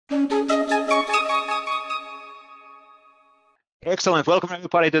Excellent. Welcome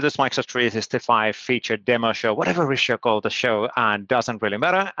everybody to this Microsoft 365 featured demo show, whatever we should call the show, doesn't really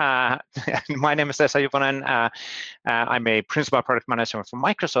matter. My name is Esa Juvonen. I'm a principal product manager for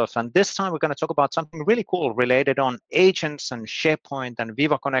Microsoft, and this time we're going to talk about something really cool related on agents and SharePoint and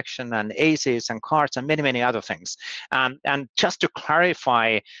Viva Connection and ACs and cards and many, many other things. And just to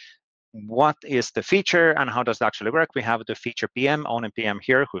clarify what is the feature and how does it actually work, we have the feature PM, owning PM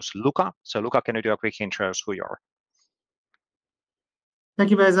here, who's Luca. So Luca, can you do a quick intro as who you are? Thank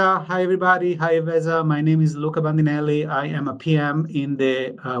you, Vesa. Hi, everybody. Hi, Vesa. My name is Luca Bandinelli. I am a PM in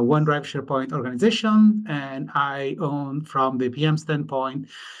the OneDrive SharePoint organization, and I own, from the PM standpoint,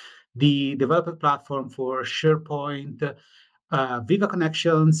 the developer platform for SharePoint, Viva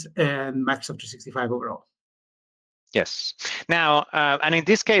Connections, and Microsoft 365 overall. Yes. Now, and in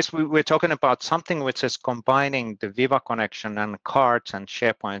this case, we're talking about something which is combining the Viva Connection and cards and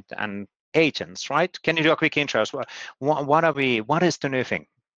SharePoint and agents, right? Can you do a quick intro? What is the new thing?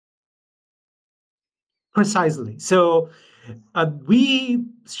 Precisely. So we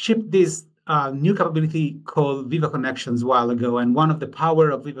shipped this new capability called Viva Connections a while ago. And one of the power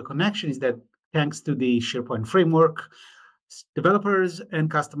of Viva Connection is that thanks to the SharePoint framework, developers and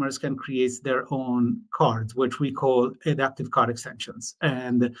customers can create their own cards, which we call adaptive card extensions.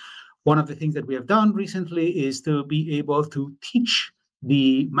 And one of the things that we have done recently is to be able to teach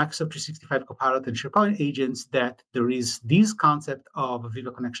the Microsoft 365 Copilot and SharePoint agents that there is this concept of Viva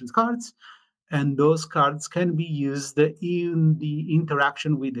Connections cards, and those cards can be used in the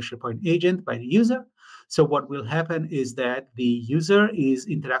interaction with the SharePoint agent by the user. So what will happen is that the user is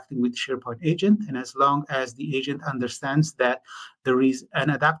interacting with SharePoint agent, and as long as the agent understands that there is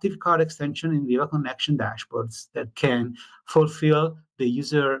an adaptive card extension in Viva Connection dashboards that can fulfill the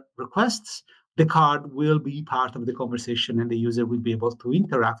user requests, the card will be part of the conversation, and the user will be able to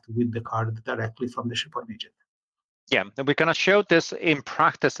interact with the card directly from the SharePoint agent. Yeah, we're going to show this in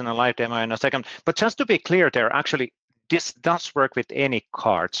practice in a live demo in a second. But just to be clear there, actually, this does work with any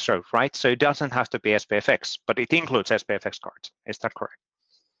card, so right? So it doesn't have to be SPFX, but it includes SPFX cards. Is that correct?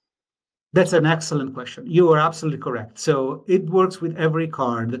 That's an excellent question. You are absolutely correct. So it works with every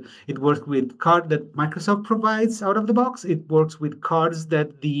card. It works with card that Microsoft provides out of the box. It works with cards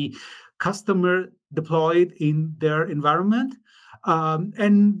that the customer deployed in their environment.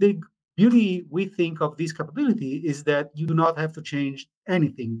 And the beauty, we think, of this capability is that you do not have to change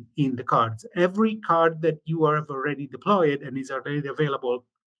anything in the cards. Every card that you have already deployed and is already available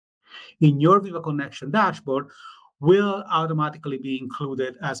in your Viva Connection dashboard will automatically be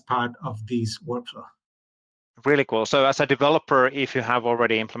included as part of this workflow. Really cool. So as a developer, if you have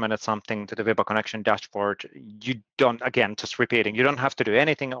already implemented something to the Viva Connection dashboard, you don't, again, just repeating, you don't have to do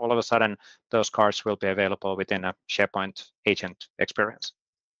anything. All of a sudden, those cards will be available within a SharePoint agent experience.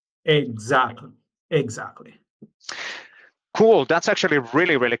 Exactly. Cool. That's actually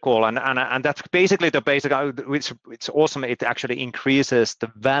really, really cool. And that's basically the basic, it's awesome. It actually increases the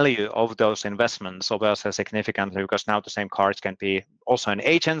value of those investments also significantly, because now the same cards can be also in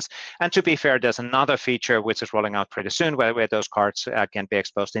agents. And to be fair, there's another feature which is rolling out pretty soon where those cards can be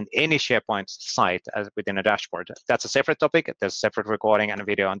exposed in any SharePoint site within a dashboard. That's a separate topic. There's a separate recording and a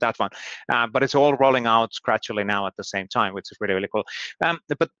video on that one. But it's all rolling out gradually now at the same time, which is really, really cool.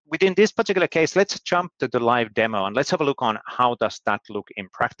 But within this particular case, let's jump to the live demo and let's have a look on how does that look in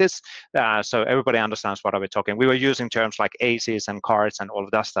practice, so everybody understands what are we talking. We were using terms like ACs and cards and all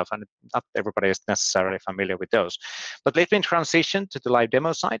of that stuff, and not everybody is necessarily familiar with those. But let me transition to the live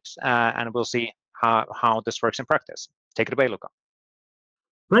demo site, and we'll see how this works in practice. Take it away, Luca.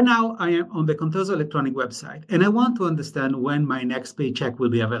 Right now, I am on the Contoso Electronic website, and I want to understand when my next paycheck will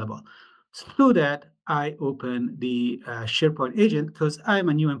be available. So to do that, I open the SharePoint agent because I'm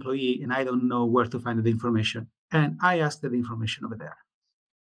a new employee and I don't know where to find the information. And I ask that information over there.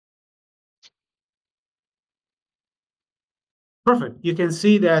 Perfect. You can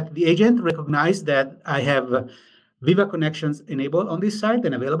see that the agent recognized that I have Viva Connections enabled on this site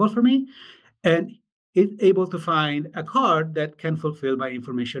and available for me. And it's able to find a card that can fulfill my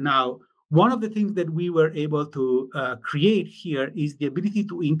information. Now, one of the things that we were able to create here is the ability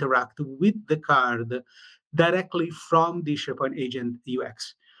to interact with the card directly from the SharePoint agent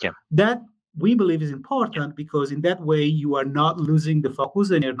UX. Yeah. That we believe is important because in that way you are not losing the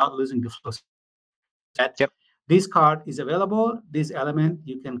focus and you're not losing the flow. Yep. This card is available. This element,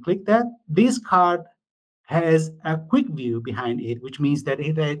 you can click that. This card has a quick view behind it, which means that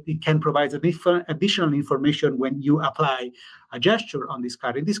it can provide additional information when you apply a gesture on this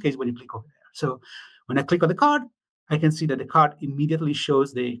card. In this case, when you click over there. So when I click on the card, I can see that the card immediately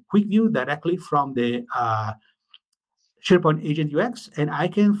shows the quick view directly from the SharePoint agent UX, and I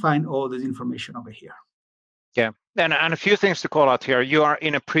can find all this information over here. Yeah, and a few things to call out here. You are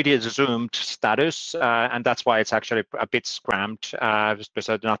in a pretty zoomed status, and that's why it's actually a bit scrammed,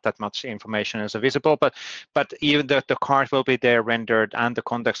 because not that much information is visible. But even the card will be there rendered, and the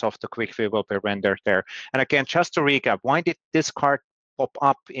context of the quick view will be rendered there. And again, just to recap, why did this card pop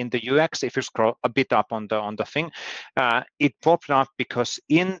up in the UX? If you scroll a bit up on the thing, it popped up because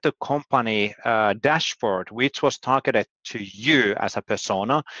in the company dashboard, which was targeted to you as a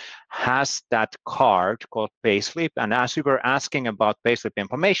persona, has that card called payslip. And as you were asking about payslip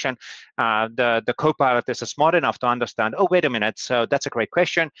information, the Copilot is smart enough to understand, oh, wait a minute, so that's a great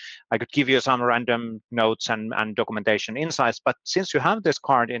question. I could give you some random notes and documentation insights, but since you have this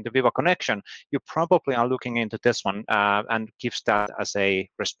card in the Viva connection, you probably are looking into this one, and gives that as a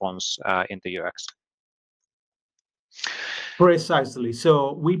response in the UX. Precisely.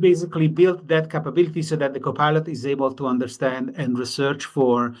 So we basically built that capability so that the Copilot is able to understand and research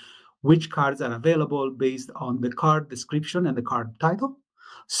for which cards are available based on the card description and the card title,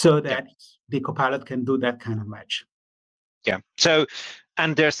 so that the Copilot can do that kind of match. Yeah. So,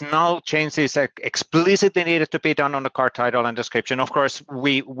 and there's no changes explicitly needed to be done on the card title and description. Of course,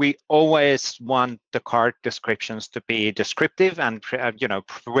 we always want the card descriptions to be descriptive and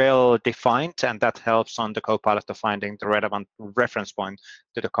well defined, and that helps on the Copilot to finding the relevant reference point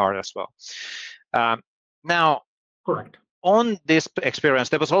to the card as well. Now, correct. On this experience,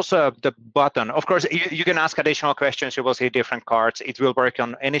 there was also the button. Of course, you can ask additional questions. You will see different cards. It will work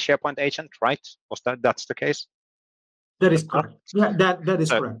on any SharePoint agent, right? That's the case? That is correct. Yeah, that is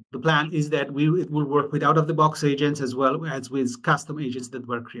correct. The plan is that it will work with out-of-the-box agents as well as with custom agents that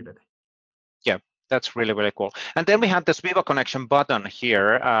were created. Yeah, that's really, really cool. And then we have this Viva Connection button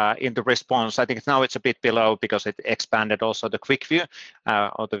here in the response. I think now it's a bit below because it expanded also the quick view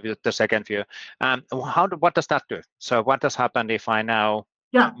or the second view. What does that do? So what does happen if I now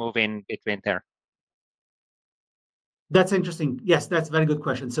move in between there? That's interesting. Yes, that's a very good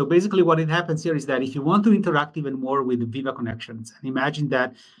question. So basically what it happens here is that if you want to interact even more with the Viva Connections, and imagine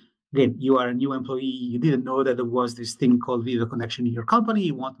that, again, you are a new employee, you didn't know that there was this thing called Viva Connection in your company,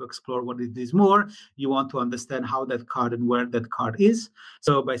 you want to explore what it is more, you want to understand how that card and where that card is.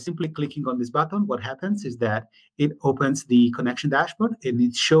 So by simply clicking on this button, what happens is that it opens the connection dashboard and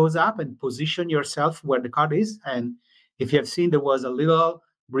it shows up and position yourself where the card is. And if you have seen, there was a little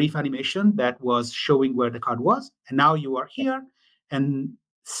brief animation that was showing where the card was, and now you are here. And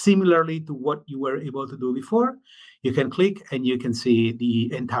similarly to what you were able to do before, you can click and you can see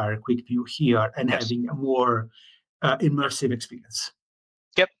the entire quick view here and having a more immersive experience.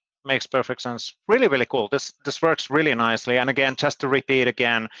 Yep, makes perfect sense. Really, really cool. This works really nicely. And again, just to repeat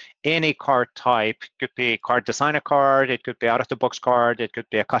again, any card type, could be card designer card, it could be out-of-the-box card, it could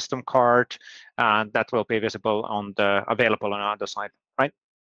be a custom card, and that will be visible available on the site, right?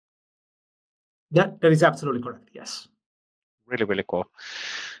 That is absolutely correct, yes. Really, really cool.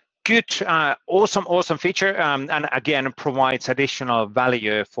 Good, awesome feature, and again provides additional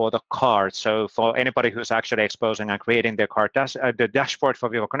value for the card. So for anybody who's actually exposing and creating their card the dashboard for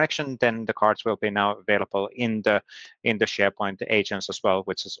Viva Connection, then the cards will be now available in the SharePoint agents as well,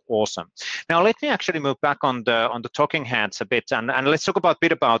 which is awesome. Now let me actually move back on the talking heads a bit, and let's talk a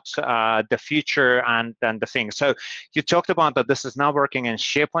bit about the future and the things. So you talked about that this is now working in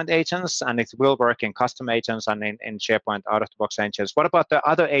SharePoint agents, and it will work in custom agents and in SharePoint out-of-the-box agents. What about the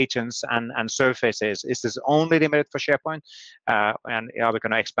other agents and surfaces? Is this only limited for SharePoint, and are we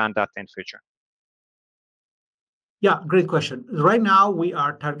going to expand that in future? Yeah, great question. Right now, we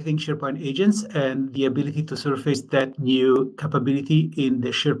are targeting SharePoint agents and the ability to surface that new capability in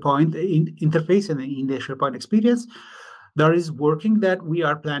the SharePoint interface and in the SharePoint experience. There is working that we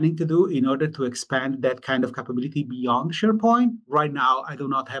are planning to do in order to expand that kind of capability beyond SharePoint. Right now, I do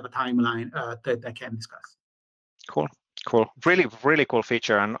not have a timeline that I can discuss. Cool. Really cool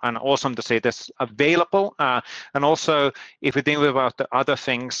feature, and awesome to see this available. And also, if we think about the other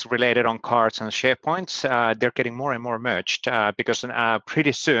things related on cards and SharePoints, they're getting more and more merged because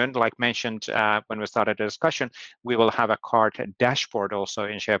pretty soon, like mentioned when we started the discussion, we will have a card dashboard also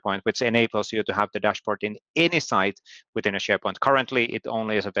in SharePoint, which enables you to have the dashboard in any site within a SharePoint. Currently, it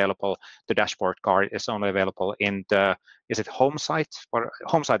only is available, the dashboard card is only available in the, is it home site? Or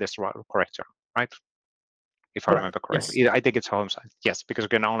home site is the correct term, right? If I remember correctly. Yes. I think it's home site. Yes, because we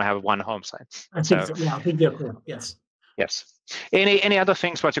can only have one home site. I think so. Yeah, I think you're correct. Yes. Yes. Any other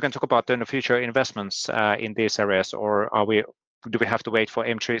things what you can talk about in the future investments in these areas, or do we have to wait for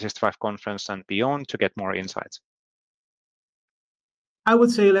M365 conference and beyond to get more insights? I would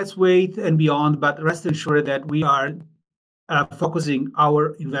say let's wait and beyond, but rest assured that we are focusing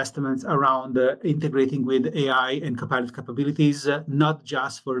our investments around integrating with AI and Copilot capabilities, not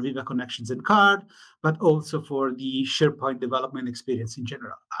just for Viva Connections and Card, but also for the SharePoint development experience in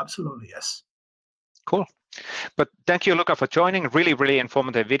general. Absolutely, yes. Cool. But thank you, Luca, for joining. Really, really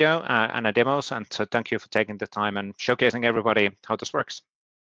informative video and a demos. And so thank you for taking the time and showcasing everybody how this works.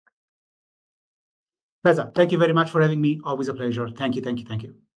 Pleasure. Thank you very much for having me. Always a pleasure. Thank you, thank you, thank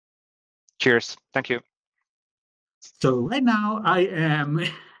you. Cheers. Thank you. So right now I am...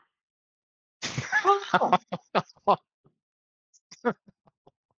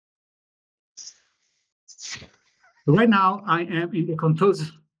 Right now I am in the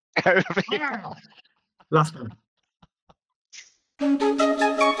controls. Last one.